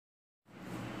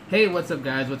Hey, what's up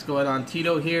guys? What's going on?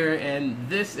 Tito here, and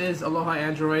this is Aloha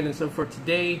Android. And so for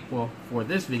today, well, for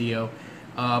this video,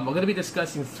 I'm going to be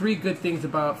discussing 3 good things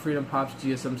about FreedomPop's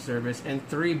GSM service and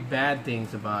 3 bad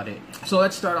things about it. So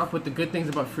let's start off with the good things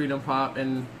about FreedomPop,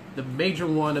 and the major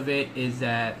one of it is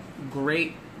that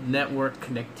great network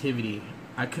connectivity.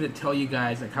 I couldn't tell you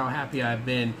guys like how happy I've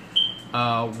been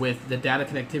with the data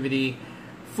connectivity,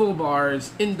 full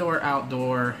bars, indoor,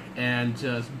 outdoor, and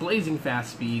just blazing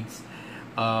fast speeds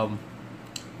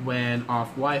when off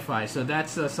Wi-Fi. So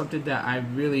that's something that I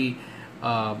really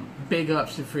big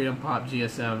ups to FreedomPop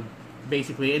GSM,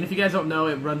 basically. And if you guys don't know,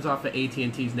 it runs off of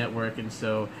AT&T's network, and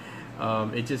so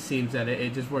it just seems that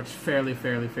it just works fairly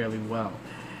well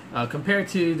compared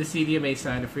to the CDMA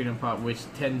side of FreedomPop, which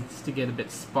tends to get a bit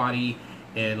spotty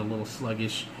and a little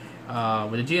sluggish.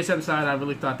 With the GSM side, I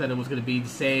really thought that it was going to be the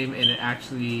same, and it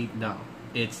actually, no,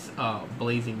 it's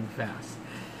blazing fast.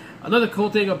 Another cool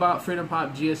thing about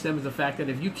FreedomPop GSM is the fact that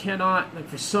if you cannot, like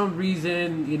for some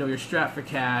reason, you know, you're strapped for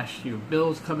cash, your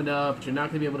bill's coming up, but you're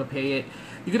not going to be able to pay it,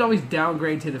 you can always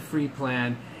downgrade to the free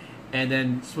plan and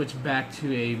then switch back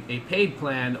to a paid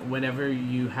plan whenever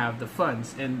you have the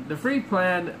funds. And the free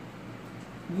plan,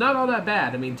 not all that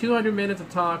bad. I mean, 200 minutes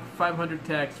of talk, 500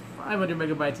 text, 500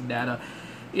 megabytes of data.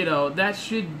 You know, that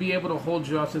should be able to hold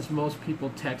you up since most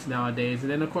people text nowadays. And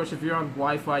then, of course, if you're on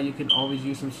Wi-Fi, you can always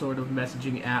use some sort of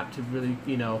messaging app to really,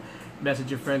 you know, message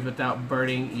your friends without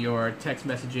burning your text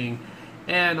messaging.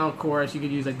 And, of course, you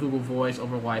could use like Google Voice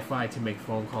over Wi-Fi to make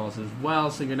phone calls as well,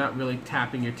 so you're not really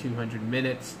tapping your 200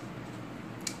 minutes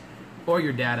or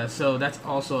your data. So that's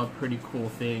also a pretty cool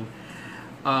thing.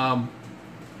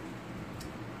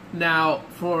 Now,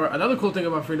 for another cool thing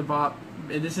about FreedomPop,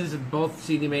 and this is both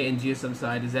CDMA and GSM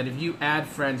side, is that if you add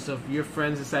friends, so if your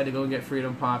friends decide to go and get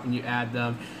FreedomPop and you add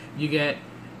them, you get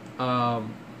a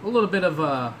little bit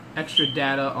of extra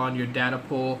data on your data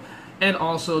pool. And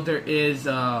also there is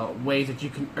ways that you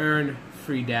can earn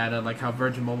free data, like how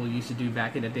Virginmobile used to do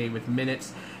back in the day with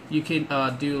minutes. You can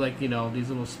do like, you know, these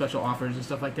little special offers and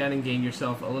stuff like that and gain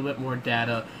yourself a little bit more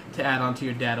data to add onto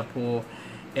your data pool.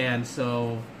 And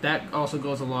so that also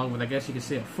goes along with, I guess you could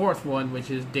say, a fourth one, which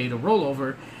is data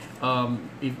rollover.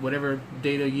 If whatever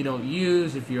data you don't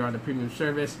use, if you're on the premium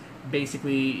service,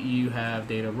 basically you have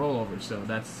data rollover. So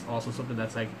that's also something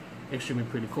that's like extremely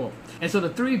pretty cool. And so the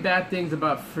 3 bad things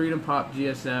about FreedomPop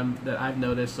GSM that I've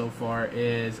noticed so far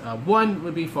is one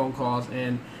would be phone calls,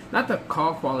 and not the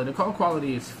call quality. The call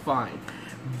quality is fine,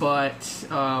 but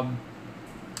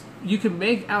you can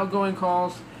make outgoing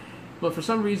calls, but for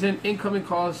some reason, incoming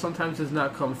calls sometimes does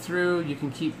not come through. You can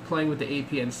keep playing with the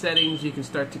APN settings. You can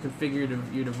start to configure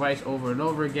your device over and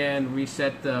over again,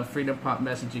 reset the FreedomPop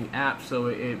messaging app so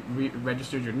it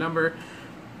registers your number.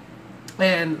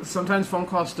 And sometimes phone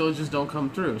calls still just don't come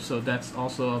through. So that's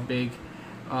also a big,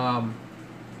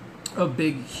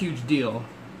 huge deal.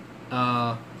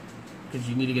 Because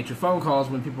you need to get your phone calls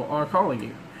when people are calling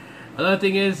you. Another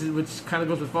thing is, which kind of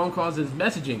goes with phone calls, is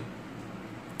messaging.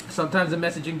 Sometimes the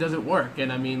messaging doesn't work,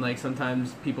 and I mean, like,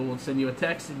 sometimes people will send you a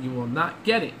text and you will not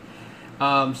get it.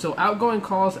 So outgoing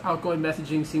calls, outgoing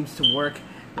messaging seems to work.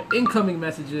 The incoming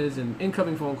messages and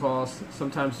incoming phone calls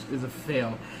sometimes is a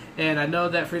fail. And I know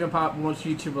that FreedomPop wants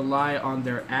you to rely on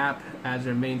their app as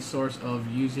their main source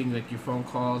of using like your phone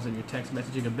calls and your text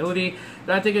messaging ability,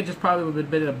 but I think it just probably would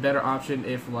have been a better option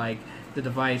if like the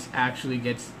device actually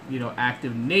gets, you know,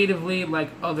 active natively like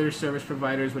other service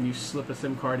providers when you slip a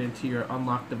SIM card into your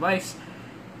unlocked device.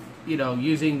 You know,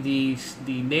 using the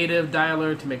native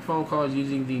dialer to make phone calls,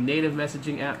 using the native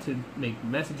messaging app to make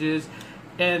messages.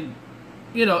 And,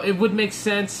 you know, it would make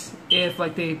sense if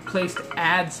like they placed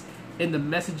ads in the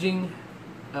messaging,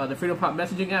 the FreedomPop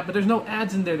messaging app, but there's no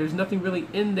ads in there. There's nothing really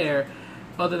in there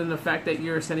other than the fact that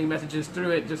you're sending messages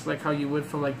through it, just like how you would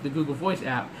from like the Google Voice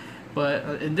app.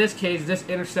 But in this case, this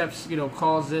intercepts, you know,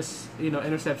 calls, this, you know,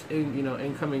 intercepts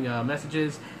incoming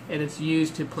messages, and it's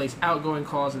used to place outgoing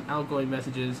calls and outgoing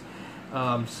messages.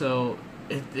 So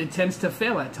it tends to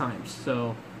fail at times.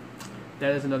 So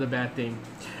that is another bad thing.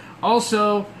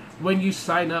 Also, when you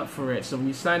sign up for it, so when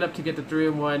you sign up to get the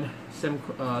 3-in-1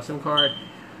 SIM card,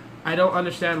 I don't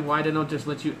understand why they don't just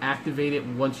let you activate it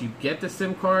once you get the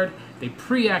SIM card. They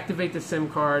pre-activate the SIM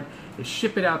card, they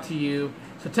ship it out to you.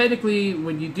 So technically,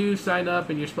 when you do sign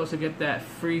up and you're supposed to get that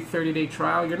free 30-day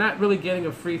trial, you're not really getting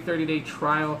a free 30-day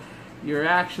trial. You're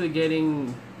actually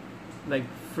getting like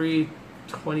free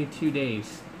 22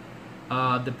 days,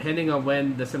 depending on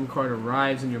when the SIM card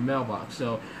arrives in your mailbox.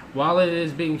 So while it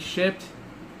is being shipped,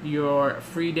 your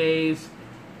free days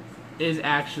is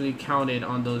actually counted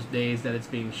on those days that it's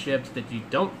being shipped, that you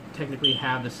don't technically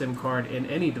have the SIM card in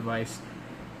any device.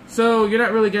 So you're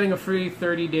not really getting a free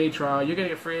 30-day trial. You're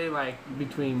getting a free like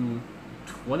between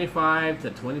 25 to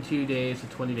 22 days to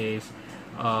 20 days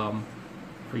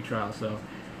free trial. So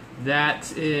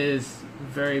that is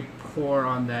very poor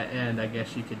on that end, I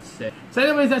guess you could say. So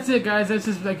anyways, that's it, guys. That's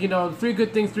just like, 3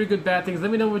 good things, 3 good bad things.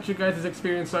 Let me know what your guys'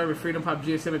 experience are with FreedomPop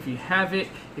GSM if you have it.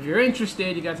 If you're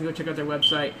interested, you guys can go check out their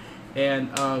website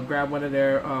and grab one of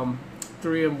their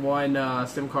 3-in-1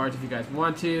 SIM cards if you guys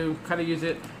want to. Kind of use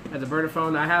it as a burner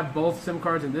phone. I have both SIM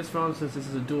cards in this phone since this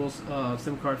is a dual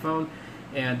SIM card phone,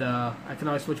 and I can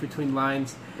always switch between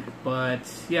lines. But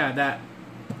yeah, that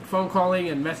phone calling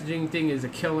and messaging thing is a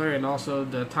killer, and also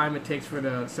the time it takes for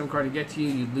the SIM card to get to you,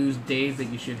 you lose days that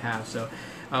you should have. So,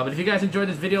 but if you guys enjoyed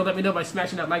this video, let me know by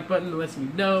smashing that like button. It lets me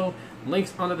know.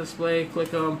 Links on the display. Click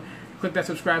them. Click that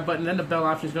subscribe button, then the bell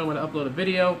option is when I upload a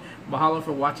video. Mahalo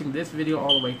for watching this video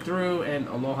all the way through, and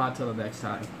aloha till the next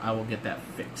time. I will get that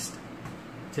fixed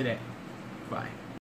today. Bye.